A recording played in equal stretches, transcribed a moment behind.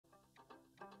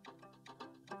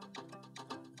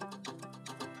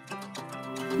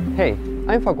Hey,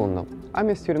 I'm Facundo. I'm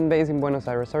a student based in Buenos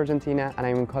Aires, Argentina, and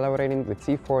I'm collaborating with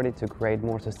C40 to create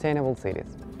more sustainable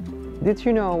cities. Did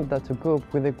you know that to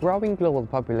cope with the growing global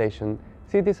population,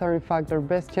 cities are in fact our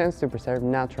best chance to preserve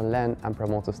natural land and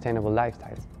promote sustainable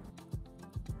lifestyles?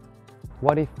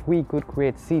 What if we could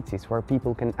create cities where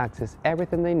people can access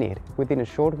everything they need within a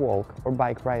short walk or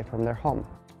bike ride from their home?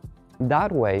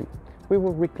 That way, we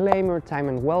will reclaim our time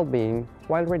and well-being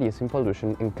while reducing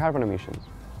pollution and carbon emissions.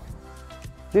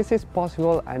 This is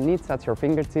possible and it's at your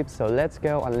fingertips, so let's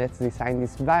go and let's design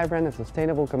this vibrant and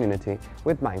sustainable community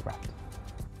with Minecraft.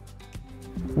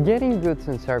 Getting goods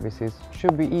and services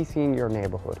should be easy in your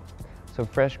neighborhood. So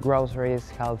fresh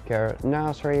groceries, healthcare,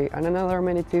 nursery and other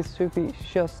amenities should be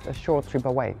just a short trip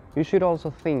away. You should also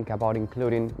think about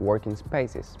including working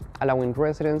spaces, allowing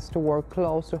residents to work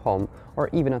close to home or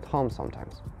even at home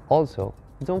sometimes. Also,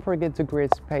 don't forget to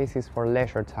create spaces for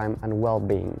leisure time and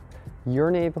well-being.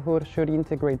 Your neighborhood should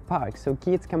integrate parks so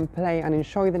kids can play and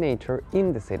enjoy the nature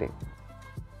in the city.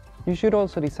 You should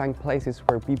also design places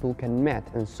where people can meet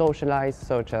and socialize,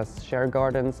 such as shared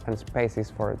gardens and spaces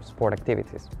for sport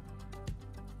activities.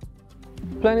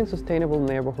 Planning sustainable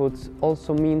neighborhoods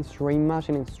also means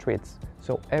reimagining streets,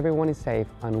 so everyone is safe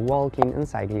and walking and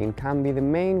cycling can be the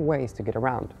main ways to get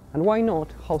around. And why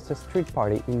not host a street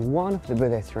party in one of the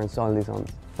pedestrian-only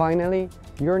zones? Finally,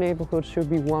 your neighborhood should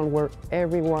be one where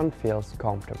everyone feels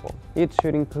comfortable. It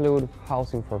should include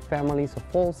housing for families of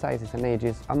all sizes and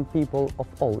ages and people of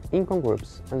all income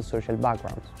groups and social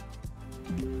backgrounds.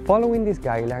 Following these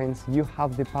guidelines, you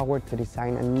have the power to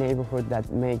design a neighborhood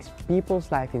that makes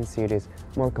people's life in cities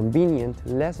more convenient,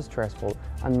 less stressful,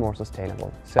 and more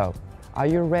sustainable. So, are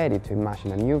you ready to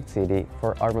imagine a new city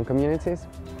for urban communities?